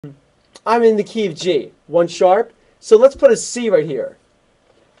I'm in the key of G, 1 sharp. So let's put a C right here.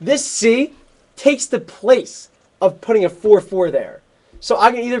 This C takes the place of putting a 4/4 there. So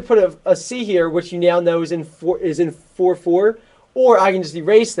I can either put a C here, which you now know is in 4/4, or I can just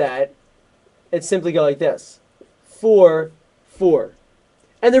erase that and simply go like this, 4/4.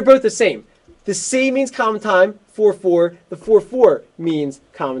 And they're both the same. The C means common time, 4/4. The 4/4 means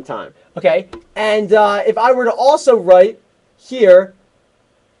common time. Okay? And if I were to also write here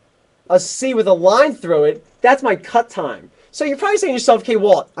a C with a line through it, that's my cut time. So you're probably saying to yourself, okay,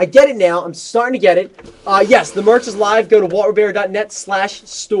 Walt, I get it now. I'm starting to get it. Yes, the merch is live. Go to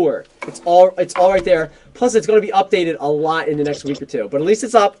waltribera.net/store. It's all right there. Plus, it's going to be updated a lot in the next week or two. But at least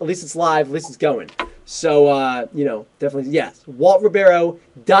it's up. At least it's live. At least it's going. So, you know, definitely, yes.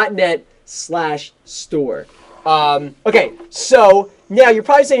 waltribera.net/store. Okay, so now you're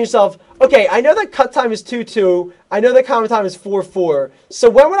probably saying to yourself, okay, I know that cut time is 2/2. I know that common time is 4/4. So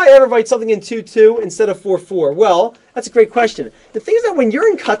when would I ever write something in 2/2 instead of 4/4? Well, that's a great question. The thing is that when you're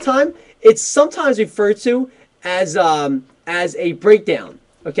in cut time, it's sometimes referred to as a breakdown.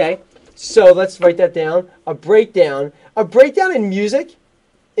 Okay, so let's write that down. A breakdown. A breakdown in music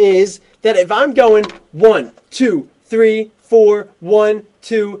is that if I'm going 1, 2, 3, 4, 1,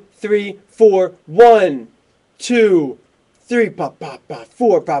 2, 3, 4, 1, 2, 3, ba ba ba,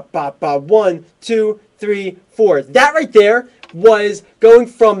 4, ba ba ba, 1, 2, 3, 4. That right there was going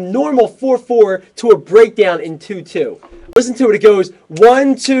from normal 4/4 to a breakdown in 2/2. Listen to it. It goes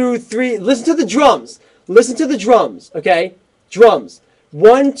 1, 2, 3. Listen to the drums. Listen to the drums. Okay, drums.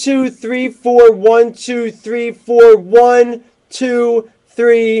 1, 2, 3, 4. 1, 2, 3, 4. 1, 2,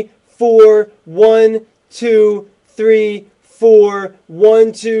 3, 4. 1, 2, 3, 4.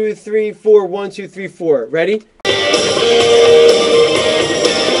 1, 2, 3, 4. 1, 2, 3, 4. Ready?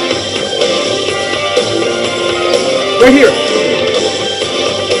 Right here.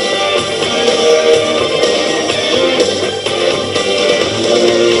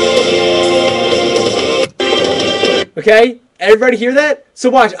 Okay? Everybody hear that? So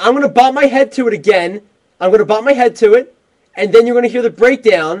watch. I'm going to bop my head to it again. I'm going to bop my head to it. And then you're going to hear the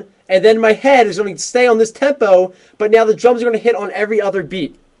breakdown. And then my head is going to stay on this tempo. But now the drums are going to hit on every other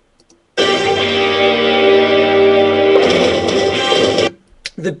beat.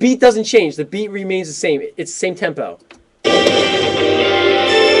 The beat doesn't change. The beat remains the same. It's the same tempo.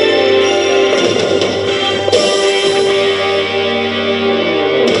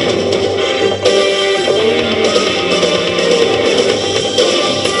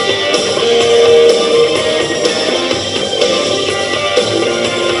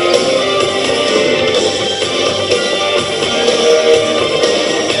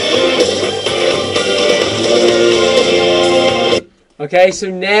 Okay, so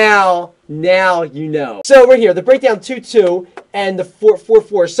now you know. So right here, the breakdown 2/2 and the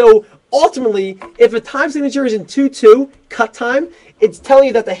 4/4. So ultimately, if a time signature is in 2/2, cut time, it's telling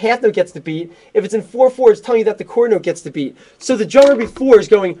you that the half note gets the beat. If it's in 4/4, it's telling you that the quarter note gets the beat. So the drummer before is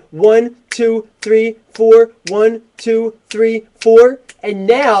going 1, 2, 3, 4, 1, 2, 3, 4. And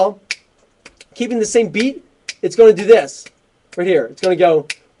now, keeping the same beat, it's going to do this. Right here. It's going to go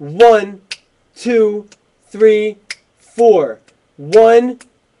 1, 2, 3, 4. 1,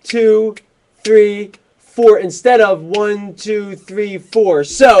 2, 3, 4 instead of 1, 2, 3, 4.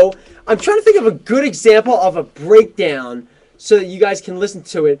 So I'm trying to think of a good example of a breakdown so that you guys can listen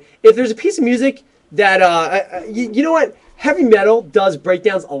to it. If there's a piece of music that, you know what? Heavy metal does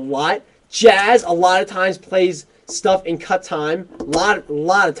breakdowns a lot. Jazz a lot of times plays stuff in cut time. A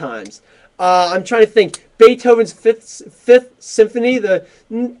lot of times. I'm trying to think. Beethoven's Fifth Symphony, the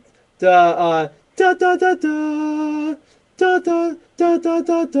da da da da. Da, da, da, da,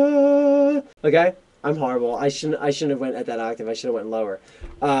 da, da. Okay, I'm horrible. I shouldn't have went at that octave. I should have went lower.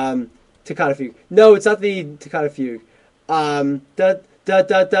 Toccata fugue. No, it's not the toccata fugue. Da da da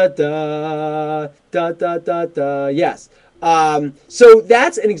da da da da da da. Yes. So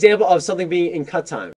that's an example of something being in cut time.